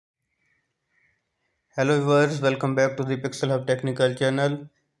Hello viewers, welcome back to the Pixel Hub Technical channel.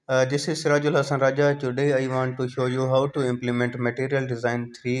 This is Sirajul Hassan Raja. Today I want to show you how to implement Material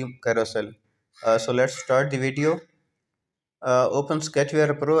Design 3 Carousel. So let's start the video. Open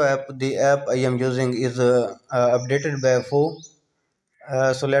Sketchware Pro app. The app I am using is updated by 4.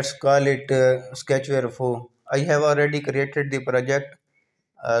 So let's call it Sketchware 4. I have already created the project.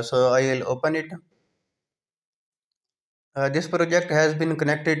 So I will open it. This project has been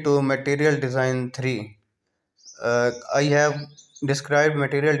connected to Material Design 3. I have described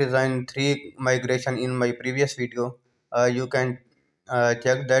Material Design 3 migration in my previous video. You can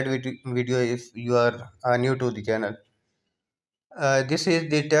check that video if you are new to the channel. This is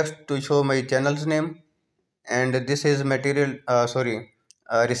the text to show my channel's name, and this is recycler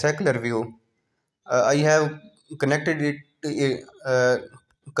view. I have connected it to a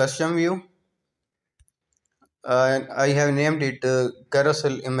custom view. I have named it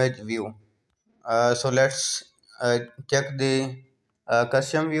carousel image view. So let's check the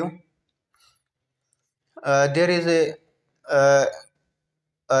custom view. There is uh,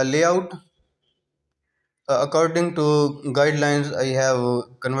 a layout according to guidelines. I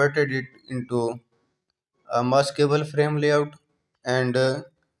have converted it into a maskable frame layout and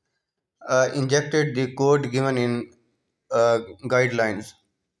injected the code given in guidelines.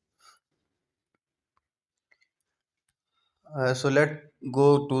 So let's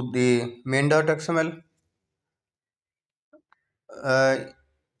go to the main.xml. uh,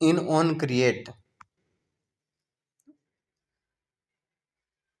 in on create.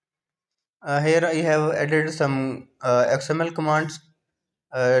 Here I have added some XML commands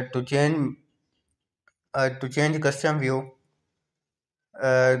uh, to change to change custom view.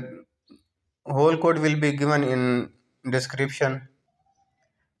 uh, Whole code will be given in description.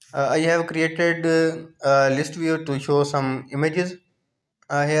 I have created a list view to show some images.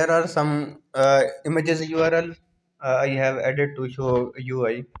 Here are some images URL I have added to show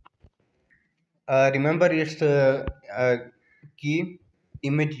UI. Remember its key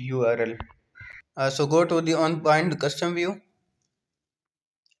image URL. So go to the on point custom view.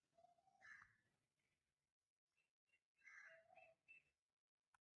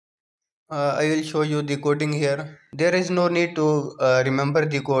 I will show you the coding here. There is no need to remember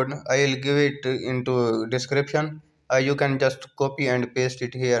the code. I will give it into description. You can just copy and paste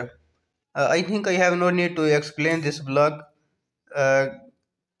it here. I think I have no need to explain this block. Uh,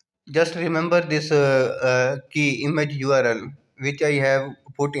 just remember this key image URL which I have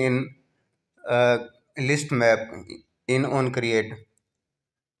put in uh, list map in on create.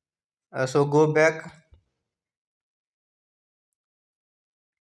 So go back.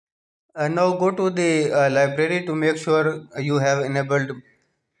 Now go to the library to make sure you have enabled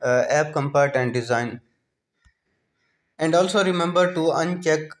app compart and design. And also remember to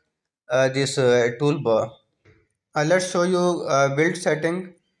uncheck this toolbar. Let's show you build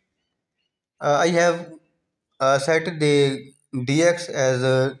setting. I have set the DX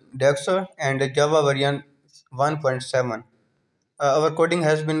as Dexter and Java variant 1.7. Our coding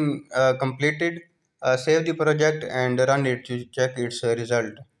has been completed. Save the project and run it to check its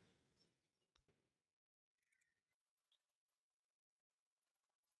result.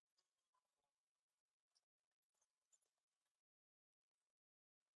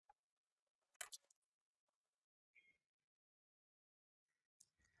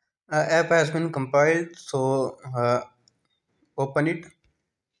 App has been compiled, so open it.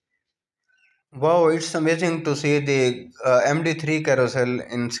 Wow, it's amazing to see the MD3 carousel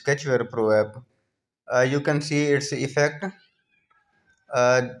in Sketchware Pro app. You can see its effect,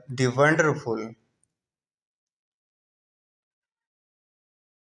 the wonderful.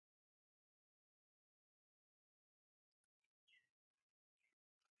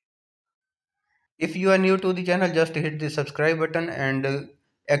 If you are new to the channel, just hit the subscribe button and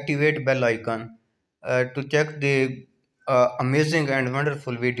activate bell icon to check the amazing and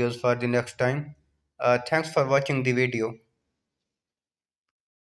wonderful videos for the next time. Thanks for watching the video.